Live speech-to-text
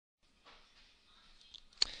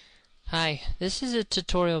Hi, this is a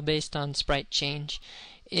tutorial based on sprite change.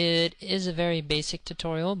 It is a very basic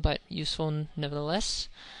tutorial, but useful nevertheless.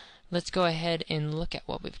 Let's go ahead and look at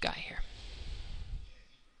what we've got here.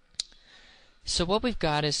 So what we've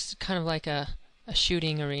got is kind of like a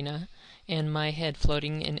shooting arena, and my head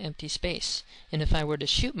floating in empty space. And if I were to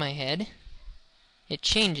shoot my head, it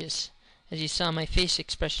changes. As you saw, my face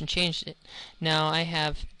expression changed it. Now I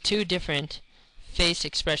have two different face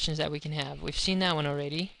expressions that we can have. We've seen that one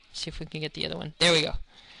already. See if we can get the other one. There we go.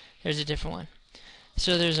 There's a different one.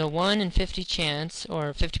 So there's a 1 in 50 chance,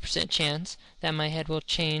 or 50% chance, that my head will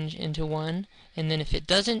change into one, and then if it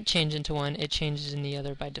doesn't change into one, it changes in the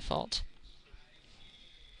other by default.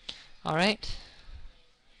 Alright.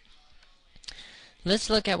 Let's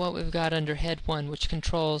look at what we've got under head 1, which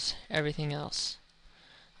controls everything else.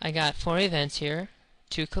 I got 4 events here,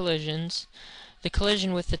 2 collisions. The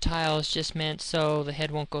collision with the tile is just meant so the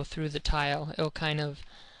head won't go through the tile. It'll kind of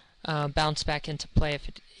bounce back into play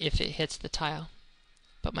if it hits the tile.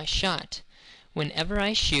 But my shot, whenever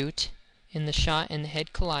I shoot and the shot and the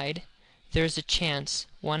head collide, there's a chance,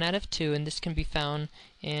 1 out of 2, and this can be found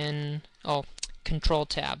in control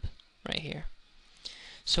tab right here.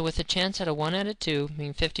 So with a chance at a 1 out of 2,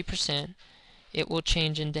 meaning 50%, it will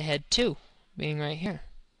change into head 2, being right here.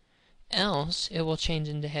 Else it will change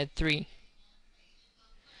into head 3.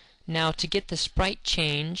 Now to get the sprite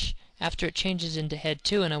change after it changes into head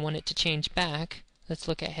 2 and I want it to change back, let's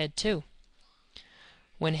look at head 2.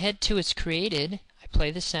 When head 2 is created, I play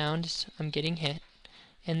the sound as I'm getting hit,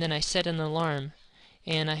 and then I set an alarm,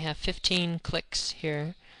 and I have 15 clicks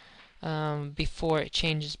here before it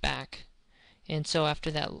changes back. And so after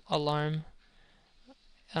that alarm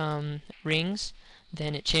rings,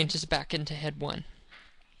 then it changes back into head 1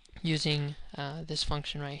 using this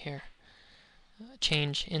function right here,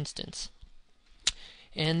 change instance.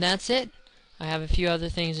 And that's it. I have a few other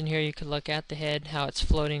things in here you could look at. The head, how it's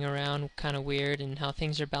floating around kind of weird, and how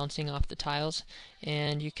things are bouncing off the tiles.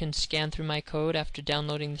 And you can scan through my code after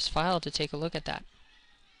downloading this file to take a look at that.